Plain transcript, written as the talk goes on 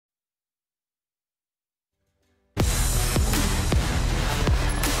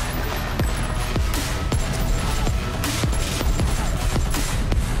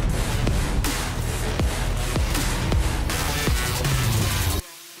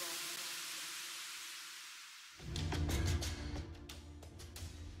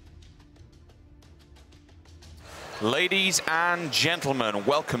Ladies and gentlemen,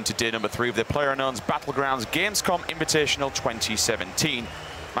 welcome to day number 3 of the PlayerUnknown's Battlegrounds Gamescom Invitational 2017.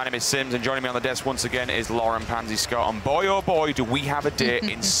 My name is Sims, and joining me on the desk once again is Lauren Pansy Scott. And boy, oh boy, do we have a day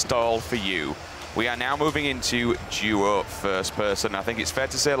in store for you. We are now moving into duo first person. I think it's fair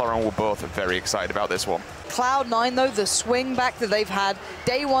to say, Lauren, we're both very excited about this one. Cloud9, though, the swing back that they've had,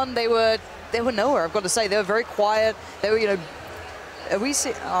 day one, they were nowhere, I've got to say. They were very quiet. They were, we're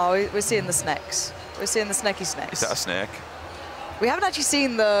seeing the snakes. We're seeing the snaky snakes. Is that a snake? We haven't actually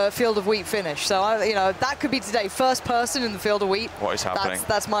seen the field of wheat finish, so that could be today. First person in the field of wheat. What is happening?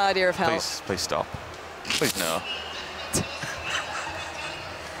 That's my idea of hell. Please stop. Please no.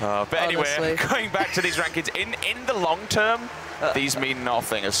 But anyway, going back to these rankings, in the long term, these mean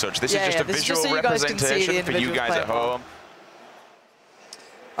nothing as such. This is just a visual representation for you guys at home.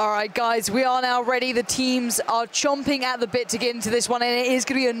 All right, guys, we are now ready. The teams are chomping at the bit to get into this one, and it is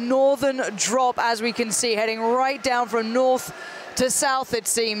going to be a northern drop, as we can see, heading right down from north to south, it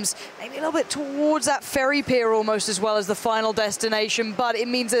seems. Maybe a little bit towards that ferry pier almost, as well as the final destination, but it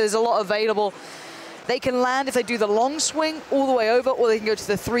means that there's a lot available. They can land if they do the long swing all the way over, or they can go to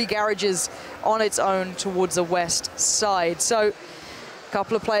the 3 garages on its own towards the west side. So a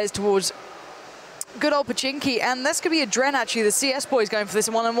couple of players towards good old Pachinki, and that's going to be a Dren, actually. The CS boys going for this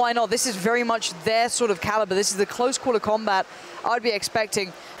one, and why not? This is very much their sort of caliber. This is the close quarter combat I'd be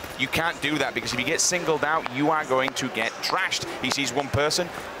expecting. You can't do that, because if you get singled out, you are going to get trashed. He sees one person,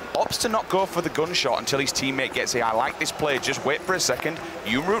 opts to not go for the gunshot until his teammate gets it. I like this play, just wait for a second.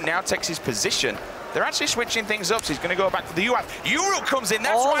 Yunru now takes his position. They're actually switching things up, so he's going to go back to the UAV. Yunru comes in,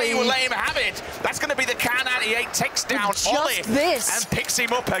 that's why you will let him have it. That's going to be the Kar 98, takes down Ollie and picks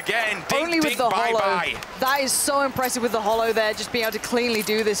him up again. Ding, only with the bye, holo. bye. That is so impressive with the holo there, just being able to cleanly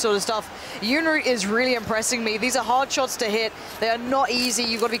do this sort of stuff. Yunru is really impressing me. These are hard shots to hit. They are not easy.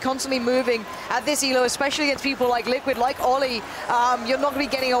 You've got to be constantly moving at this elo, especially against people like Liquid, like Ollie. You're not going to be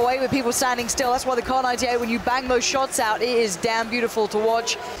getting away with people standing still. That's why the Kar 98, when you bang those shots out, it is damn beautiful to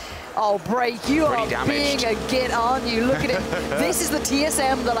watch. Oh, Break, you are being a git, aren't you? Look at him. This is the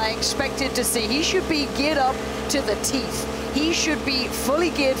TSM that I expected to see. He should be geared up to the teeth. He should be fully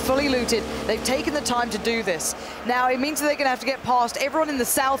geared, fully looted. They've taken the time to do this. Now, it means that they're going to have to get past everyone in the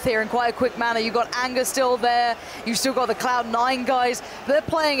south here in quite a quick manner. You've got Anger still there. You've still got the Cloud9 guys. They're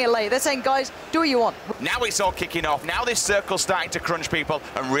playing it late. They're saying, guys, do what you want. Now it's all kicking off. Now this circle's starting to crunch people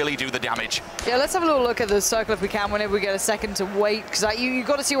and really do the damage. Yeah, let's have a little look at the circle if we can, whenever we get a second to wait, because you've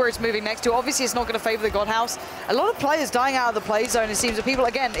got to see where it's moving next to. Obviously, it's not going to favor the God House. A lot of players dying out of the play zone, it seems. That people,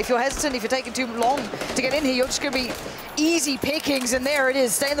 again, if you're hesitant, if you're taking too long to get in here, you're just going to be easy pickings, and there it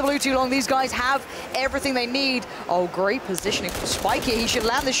is. Stay in the blue too long. These guys have everything they need. Oh, great positioning for Spike here. He should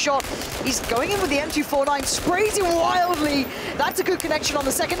land the shot. He's going in with the M249, sprays him wildly. That's a good connection on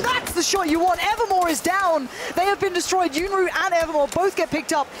the second. That's the shot you want. Evermore is down. They have been destroyed. Yunru and Evermore both get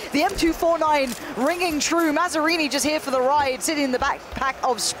picked up. The M249 ringing true. Mazzarini just here for the ride, sitting in the backpack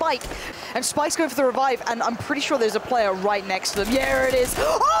of Spike. And Spike's going for the revive, and I'm pretty sure there's a player right next to them. Yeah, it is.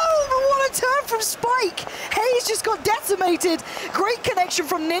 Oh, what a turn from Spike. Hayes just got decimated. Great connection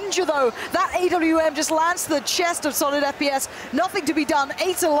from Ninja, though. That AWM just lands to the chest of Solid FPS. Nothing to be done.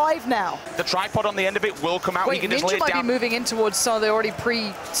 8 alive now. The tripod on the end of it will come out. Wait, Ninja might be moving in towards some of the already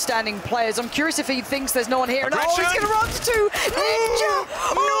pre-standing players. I'm curious if he thinks there's no one here. No, he's going to run to 2.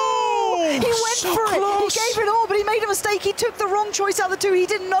 Ninja! No! He went for it. He gave it all, but he made a mistake. He took the wrong choice out of the 2. He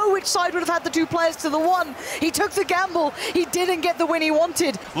didn't know which side would have had the 2 players to the 1. He took the gamble. He didn't get the win he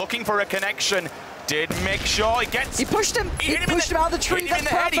wanted. Looking for a connection. Did make sure he gets... He pushed him. He pushed him out of the tree. Hit him in the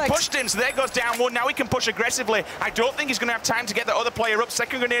head. He pushed him, so there goes down 1. Now he can push aggressively. I don't think he's going to have time to get the other player up.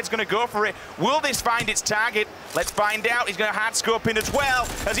 Second grenade's going to go for it. Will this find its target? Let's find out. He's going to hard scope in as well,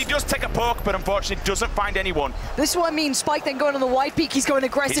 as he does take a poke, but unfortunately doesn't find anyone. This is what I mean. Spike then going on the wide peak. He's going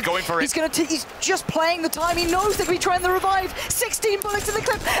aggressive. He's going for it. He's just playing the time. He knows they're going to be trying the revive. 16 bullets in the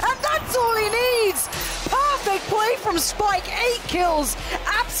clip, and that's all he needs. Perfect play from Spike. 8 kills.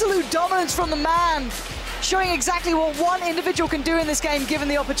 Absolute dominance from the man. Showing exactly what one individual can do in this game, given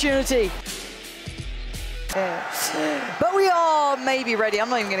the opportunity. Yeah. But we are maybe ready. I'm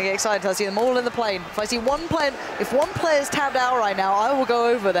not even going to get excited until I see them all in the plane. If I see one player, if one player's tabbed out right now, I will go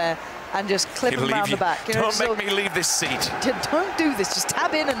over there and just clip him around the back. Don't make me leave this seat. Don't do this. Just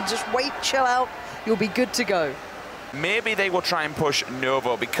tab in and just wait, chill out. You'll be good to go. Maybe they will try and push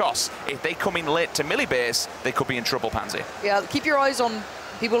Novo, because if they come in late to Millie base, they could be in trouble, Pansy. Yeah, keep your eyes on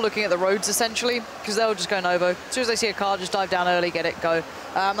people looking at the roads, essentially, because they'll just go Novo. As soon as they see a car, just dive down early, get it, go.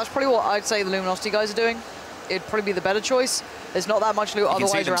 That's probably what I'd say the Luminosity guys are doing. It'd probably be the better choice. There's not that much loot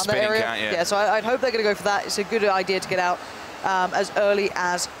otherwise around that area. Yeah, so I'd hope they're going to go for that. It's a good idea to get out as early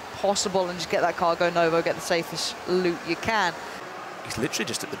as possible and just get that cargo Novo, get the safest loot you can. He's literally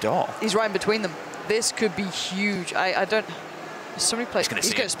just at the door. He's right in between them. This could be huge. I don't... There's so many players.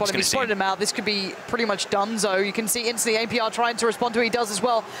 He's going to spot him. He spotted him out. This could be pretty much donezo. You can see instantly APR trying to respond to what he does as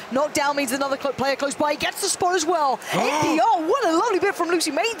well. Knockdown means another player close by. He gets the spot as well. APR, what a lovely bit from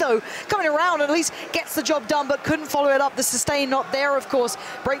Lucy Mae, though. Coming around and at least gets the job done, but couldn't follow it up. The sustain not there, of course.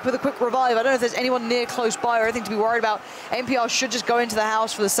 Break with a quick revive. I don't know if there's anyone near close by or anything to be worried about. APR should just go into the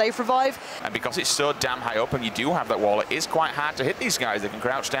house for the safe revive. And because it's so damn high up and you do have that wall, it is quite hard to hit these guys. They can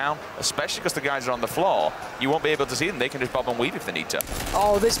crouch down, especially because the guys are on the floor. You won't be able to see them. They can just bob and weave if they need to.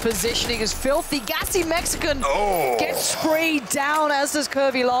 Oh, this positioning is filthy. Gassy Mexican gets sprayed down, as does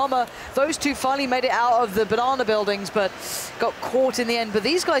Curvy Llama. Those two finally made it out of the banana buildings, but got caught in the end. But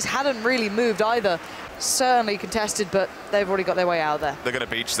these guys hadn't really moved either. Certainly contested, but they've already got their way out of there. They're going to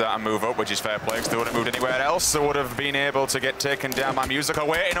beach that and move up, which is fair play, because they wouldn't have moved anywhere else. They would have been able to get taken down by Musical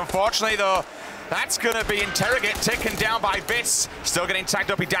Waiting. Unfortunately, though, that's going to be Interrogate taken down by Bits. Still getting tagged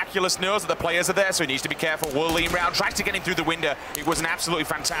up. Edaculus knows that the players are there, so he needs to be careful. Will lean round, tries to get him through the window. It was an absolutely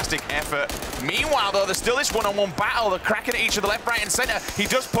fantastic effort. Meanwhile, though, there's still this one-on-one battle. They're cracking at each other left, right, and center. He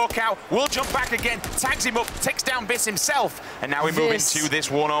does poke out, will jump back again, tags him up, takes down Bits himself. And now we move into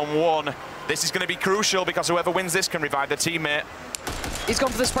this one-on-one. This is going to be crucial because whoever wins this can revive their teammate. He's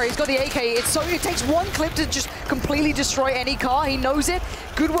gone for the spray. He's got the AK. It takes one clip to just completely destroy any car. He knows it.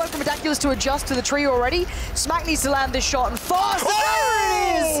 Good work from Edaculus to adjust to the tree already. Smack needs to land this shot and fast.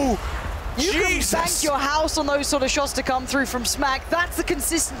 There it is! You can bank your house on those sort of shots to come through from Smack. That's the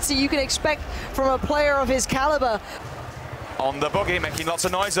consistency you can expect from a player of his caliber. On the buggy, making lots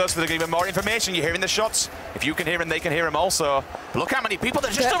of noises for the even more information. You're hearing the shots. If you can hear them, they can hear them also. But look how many people,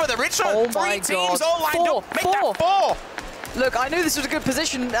 they're just over the ridge. Three teams all lined up. Make that four. Look, I knew this was a good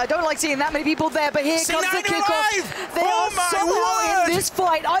position. I don't like seeing that many people there, but here comes the kickoff. They are somehow in this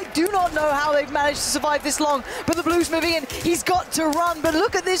fight. I do not know how they've managed to survive this long, but the Blues moving in. He's got to run, but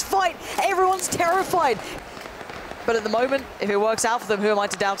look at this fight. Everyone's terrified. But at the moment, if it works out for them, who am I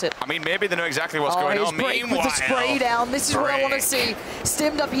to doubt it? I mean, maybe they know exactly what's going on. Meanwhile, with the spray down, this is what I want to see.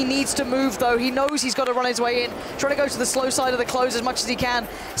 Stimmed up, he needs to move, though. He knows he's got to run his way in. Trying to go to the slow side of the close as much as he can.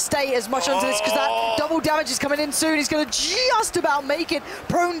 Stay as much onto this, because that double damage is coming in soon. He's going to just about make it.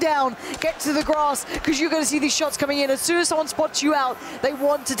 Prone down, get to the grass, because you're going to see these shots coming in. As soon as someone spots you out, they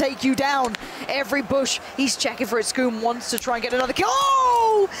want to take you down. Every bush, he's checking for it. Scoom wants to try and get another kill.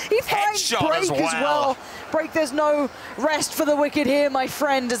 Oh! He finds Break as well. Break, there's no rest for the wicked here, my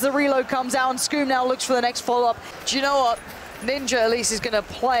friend, as the reload comes out and Scoom now looks for the next follow-up. Do you know what? Ninja at least is going to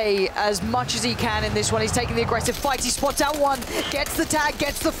play as much as he can in this one. He's taking the aggressive fight. He spots out one, gets the tag,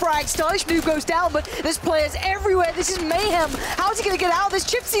 gets the frag. Stylish Noob goes down, but there's players everywhere. This is mayhem. How's he going to get out of this?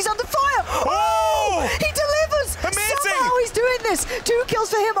 Chipsy's under fire. Oh! He delivers! Amazing! Somehow he's doing this. 2 kills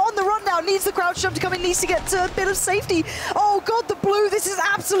for him on the run now. Needs the crouch jump to come in. Needs to get to a bit of safety. Oh, God, the blue. This is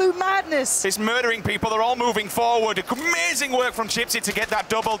absolute madness. It's murdering people. They're all moving forward. Amazing work from Chipsy to get that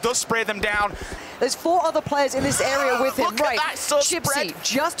double. Does spray them down. There's 4 other players in this area with him. Look at that, so Chipsy, spread.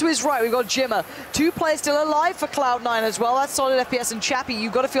 just to his right, we've got Jimmer. 2 players still alive for Cloud9 as well. That's solid FPS. And Chappie,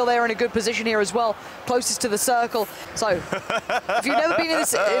 you've got to feel they're in a good position here as well, closest to the circle. So, if you've never been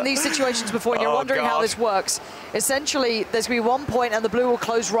in these situations before and you're wondering how this works, essentially, there's going to be 1 point and the blue will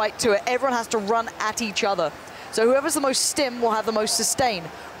close right to it. Everyone has to run at each other. So whoever's the most stim will have the most sustain.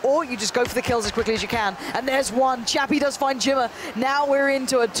 Or you just go for the kills as quickly as you can. And there's one. Chappie does find Jimmer. Now we're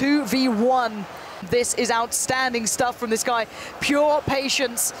into a 2v1. This is outstanding stuff from this guy. Pure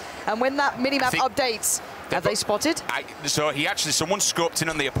patience. And when that minimap updates, have they spotted? So he actually, someone scoped in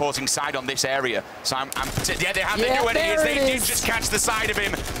on the opposing side on this area. So yeah, they have. They knew where it is. They did just catch the side of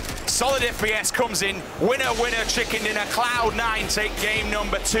him. Solid FPS comes in. Winner, winner, chicken dinner. Cloud9 take game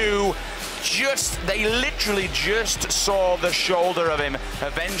number 2. They literally just saw the shoulder of him.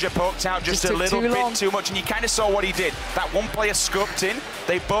 Avenger poked out just a little bit too much, and you kind of saw what he did. That one player scoped in,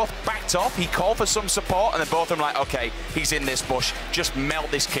 they both backed off, he called for some support, and then both of them like, okay, he's in this bush, just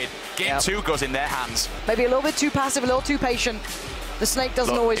melt this kid. Game 2 goes in their hands. Maybe a little bit too passive, a little too patient. The snake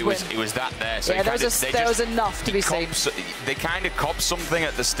doesn't always win. It was that there. So yeah, there was enough to be seen. They kind of copped something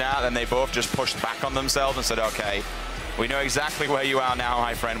at the start, and they both just pushed back on themselves and said, okay, we know exactly where you are now,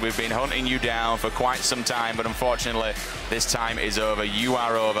 my friend. We've been hunting you down for quite some time, but unfortunately, this time is over. You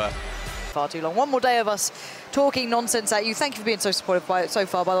are over. Far too long. One more day of us talking nonsense at you. Thank you for being so supportive so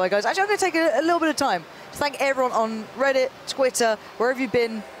far, by the way, guys. Actually, I'm going to take a little bit of time to thank everyone on Reddit, Twitter, wherever you've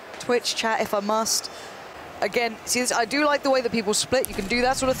been, Twitch, chat, if I must. Again, see this, I do like the way that people split. You can do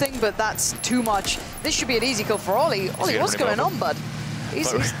that sort of thing, but that's too much. This should be an easy kill for Ollie. Ollie, what's going on, bud? He's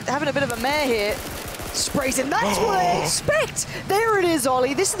having a bit of a mare here. Sprays in. That's what I expect. There it is,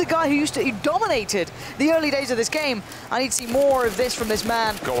 Ollie. This is the guy who dominated the early days of this game. I need to see more of this from this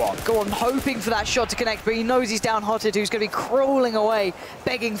man. Go on. Go on, hoping for that shot to connect, but he knows he's down-hotted, who's going to be crawling away,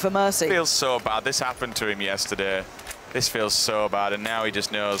 begging for mercy. Feels so bad. This happened to him yesterday. This feels so bad, and now he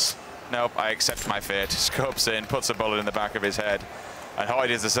just knows, nope, I accept my fate. Scopes in, puts a bullet in the back of his head. And Hoyd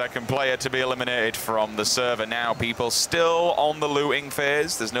is the second player to be eliminated from the server now. People still on the looting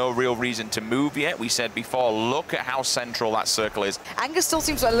phase. There's no real reason to move yet. We said before, look at how central that circle is. Angus still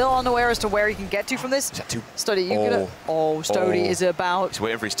seems a little unaware as to where he can get to from this. Stody, you gonna... Oh, Stody is about He's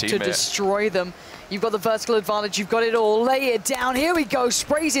waiting for his teammate to destroy them. You've got the vertical advantage. You've got it all. Lay it down. Here we go.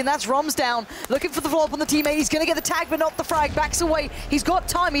 Sprays in. That's Roms down. Looking for the follow up on the teammate. He's going to get the tag, but not the frag. Backs away. He's got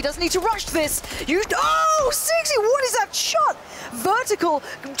time. He doesn't need to rush this. Oh, 60. What is that shot? Vertical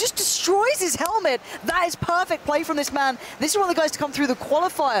just destroys his helmet. That is perfect play from this man. This is one of the guys to come through the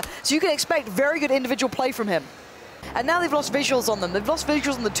qualifier, so you can expect very good individual play from him. And now they've lost visuals on them. They've lost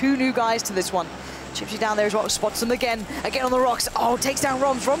visuals on the two new guys to this one. Chips you down there as well, spots them again on the rocks. Oh, takes down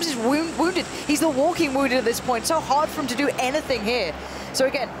Roms. Roms is wounded. He's the walking wounded at this point. So hard for him to do anything here. So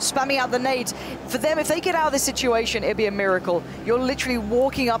again, spamming out the nades. For them, if they get out of this situation, it'd be a miracle. You're literally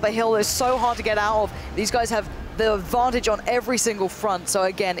walking up a hill that's so hard to get out of. These guys have the advantage on every single front. So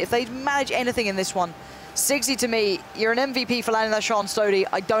again, if they manage anything in this one, 60 to me, you're an MVP for landing that shot on Stody.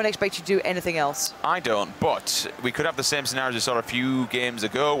 I don't expect you to do anything else. I don't, but we could have the same scenario as we saw a few games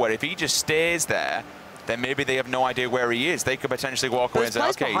ago, where if he just stays there, then maybe they have no idea where he is. They could potentially walk away and say,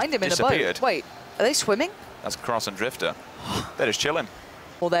 okay, behind him disappeared. In a boat. Wait, are they swimming? That's Cross and Drifter. They're just chilling.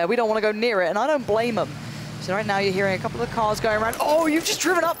 Well, there, we don't want to go near it, and I don't blame them. So right now you're hearing a couple of cars going around. Oh, you've just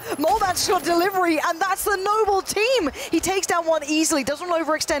driven up. Molman's got delivery, and that's the Noble team. He takes down one easily, doesn't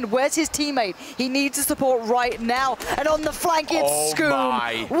overextend. Where's his teammate? He needs the support right now. And on the flank, it's Scoom.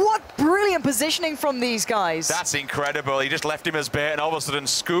 What brilliant positioning from these guys. That's incredible. He just left him as bait, and all of a sudden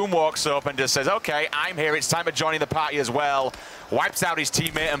Scoom walks up and just says, okay, I'm here. It's time to join the party as well. Wipes out his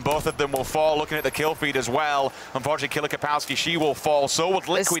teammate, and both of them will fall. Looking at the kill feed as well. Unfortunately, Killer Kapowski, she will fall. So would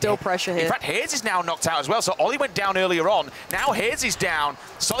Liquid. There's still pressure here. In fact, Hayes is now knocked out as well. So Ollie went down earlier on. Now Hayes is down.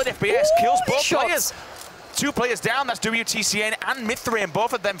 Solid FPS kills both players. 2 players down. That's WTCN and Mithrin.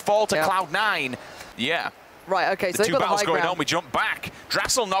 Both of them fall to Cloud9. Yeah. Right, okay. So the 2 battles going on. We jump back.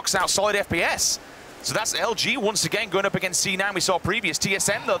 Drassel knocks out Solid FPS. So that's LG once again going up against C9 we saw previous.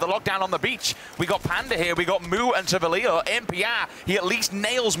 TSM, though, the lockdown on the beach. We got Panda here. We got Moo and Tavaleo. MPR, he at least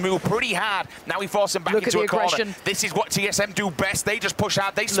nails Moo pretty hard. Now we force him back into a corner. This is what TSM do best. They just push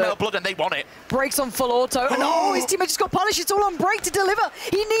out. They smell blood and they want it. Breaks on full auto. And oh, his teammate just got punished. It's all on break to deliver.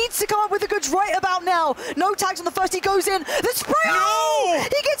 He needs to come up with the goods right about now. No tags on the first. He goes in. The spray. Oh!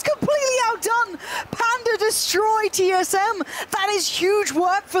 He gets completely outdone. Panda destroy TSM. That is huge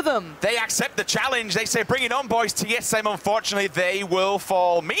work for them. They accept the challenge. They say, bring it on, boys. TSM, unfortunately, they will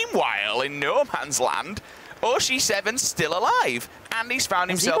fall. Meanwhile, in no man's land, Oshi7's still alive, and he's found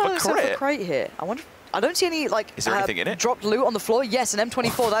himself a crate. Here. I don't see any, like, is there anything in it? Dropped loot on the floor. Yes, an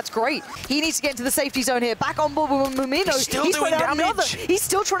M24. That's great. He needs to get into the safety zone here. Back on board with Mumino. He's still doing damage. He's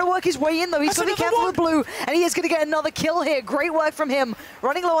still trying to work his way in, though. He's got to be careful with Blue, and he is going to get another kill here. Great work from him.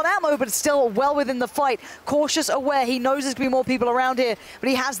 Running low on ammo, but still well within the fight. Cautious, aware. He knows there's going to be more people around here, but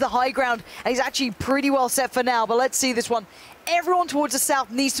he has the high ground, and he's actually pretty well set for now. But let's see this one. Everyone towards the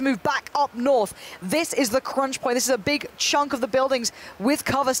south needs to move back up north. This is the crunch point. This is a big chunk of the buildings with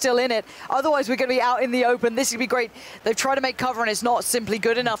cover still in it. Otherwise, we're going to be out in the open. This is going to be great. They've tried to make cover, and it's not simply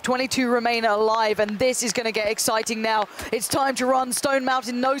good enough. 22 remain alive, and this is going to get exciting now. It's time to run. Stone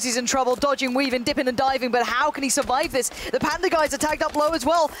Mountain knows he's in trouble, dodging, weaving, dipping, and diving, but how can he survive this? The Panda guys are tagged up low as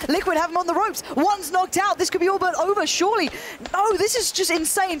well. Liquid have him on the ropes. One's knocked out. This could be all but over, surely. No, this is just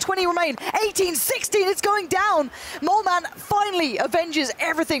insane. 20 remain. 18, 16, it's going down. Moleman finally avenges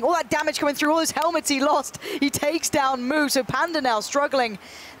everything. All that damage coming through, all those helmets he lost. He takes down Moo, so Panda now struggling.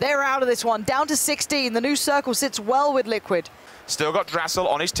 They're out of this one, down to 16. The new circle sits well with Liquid. Still got Drassel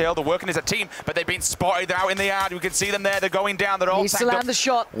on his tail. They're working as a team, but they've been spotted. They're out in the yard. We can see them there. They're going down. They're all tagged up. The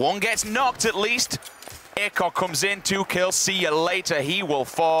shot. One gets knocked at least. Ekok comes in, 2 kills. See you later. He will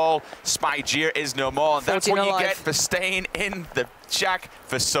fall. Spygear is no more. And that's what you get for staying in the shack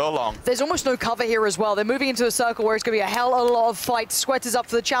for so long. There's almost no cover here as well. They're moving into a circle where it's going to be a hell of a lot of fight. Sweater's up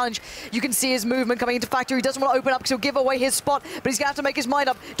for the challenge. You can see his movement coming into factory. He doesn't want to open up because he'll give away his spot, but he's going to have to make his mind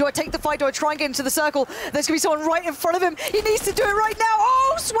up. Do I take the fight? Do I try and get into the circle? There's going to be someone right in front of him. He needs to do it right now.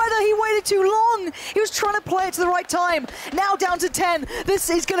 Oh, Sweater, he waited too long. He was trying to play it to the right time. Now down to 10. This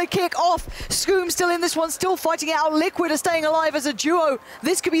is going to kick off. Scoom still in this one, still fighting it out. Liquid are staying alive as a duo.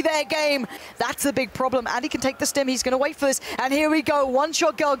 This could be their game. That's the big problem. Andy can take the stim. He's going to wait for this. And here we go. One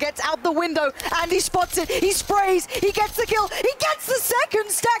shot girl gets out the window. Andy spots it. He sprays. He gets the kill. He gets the second.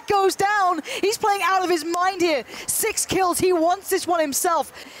 Stack goes down. He's playing out of his mind here. 6 kills. He wants this one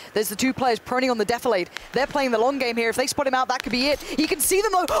himself. There's the 2 players proning on the Defilade. They're playing the long game here. If they spot him out, that could be it. He can see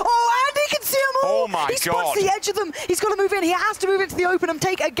them though. Oh, Andy can see them all. Oh my God. He spots the edge of them. He's got to move in. He has to move into the open and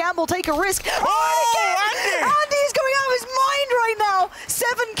take a gamble, take a risk. Oh, Andy! Andy is going out of his mind right now.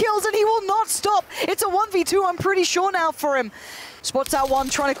 7 kills and he will not stop. It's a 1v2, I'm pretty sure now for him. Spots out one,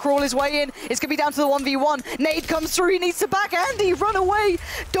 trying to crawl his way in. It's going to be down to the 1v1. Nade comes through. He needs to back Andy. Run away.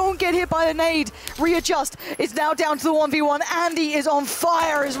 Don't get hit by the nade. Readjust. It's now down to the 1v1. Andy is on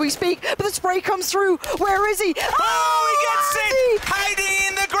fire as we speak. But the spray comes through. Where is he? Oh, he gets it! Hiding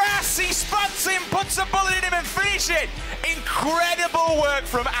in the grass. He spots him, puts a bullet in him and finishes it. Incredible work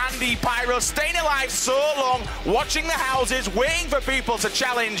from Andy Pyro. Staying alive so long, watching the houses, waiting for people to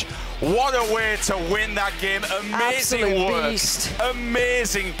challenge. What a way to win that game. Amazing Absolute work. beast.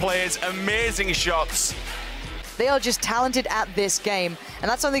 Amazing players, amazing shots. They are just talented at this game, and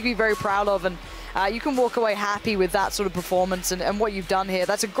that's something to be very proud of. And you can walk away happy with that sort of performance and what you've done here.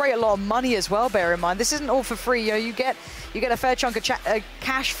 That's a lot of money as well, bear in mind. This isn't all for free. You know, you get a fair chunk of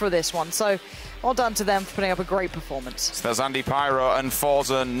cash for this one. So well done to them for putting up a great performance. So there's Andy Pyro and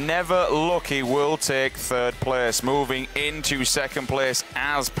Forza Never Lucky will take 3rd place. Moving into 2nd place,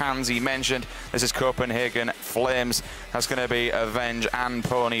 as Pansy mentioned, this is Copenhagen Flames. That's going to be Avenge and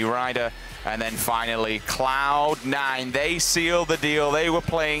Pony Rider. And then finally, Cloud9. They sealed the deal. They were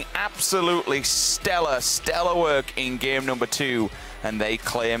playing absolutely stellar work in game number 2. And they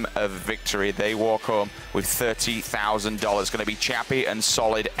claim a victory. They walk home with $30,000. Going to be Chappy and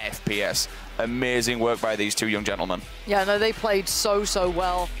solid FPS. Amazing work by these 2 young gentlemen. Yeah, no, they played so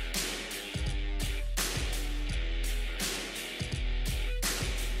well.